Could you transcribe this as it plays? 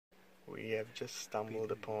We have just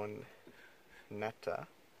stumbled upon Natta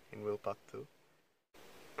in Wilpattu.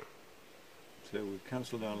 So we've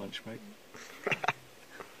cancelled our lunch break.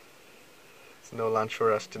 It's no lunch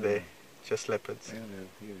for us today, just leopards. Yeah,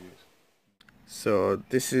 no, here it is. So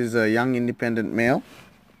this is a young independent male.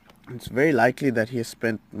 It's very likely that he has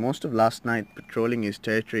spent most of last night patrolling his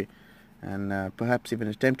territory and perhaps even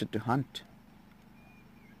attempted to hunt.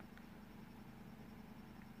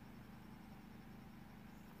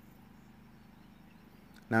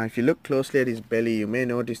 Now if you look closely at his belly, you may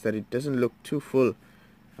notice that it doesn't look too full.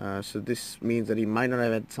 So this means that he might not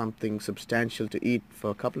have had something substantial to eat for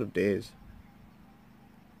a couple of days.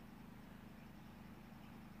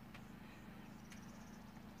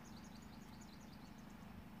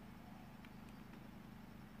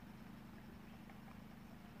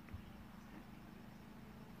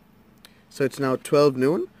 So it's now 12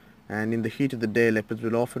 noon, and in the heat of the day, leopards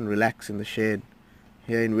will often relax in the shade.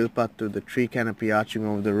 Here in Wilpattu, the tree canopy arching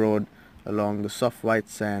over the road along the soft white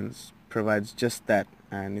sands provides just that,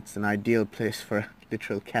 and it's an ideal place for a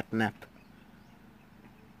literal cat nap.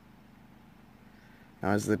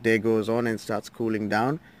 Now as the day goes on and starts cooling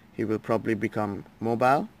down, he will probably become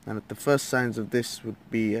mobile, and at the first signs of this would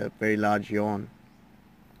be a very large yawn.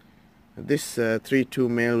 This 3-2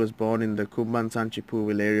 male was born in the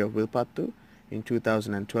Kumban-Sanchipuvil area of Wilpattu in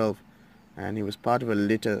 2012, and he was part of a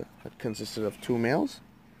litter that consisted of 2 males.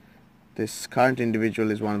 This current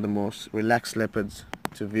individual is one of the most relaxed leopards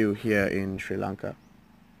to view here in Sri Lanka.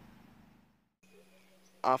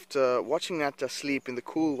 After watching Natta sleep in the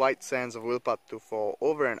cool white sands of Wilpattu for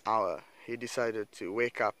over an hour, he decided to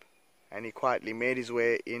wake up, and he quietly made his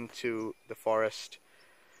way into the forest,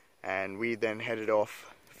 and we then headed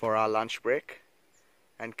off for our lunch break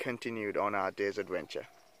and continued on our day's adventure.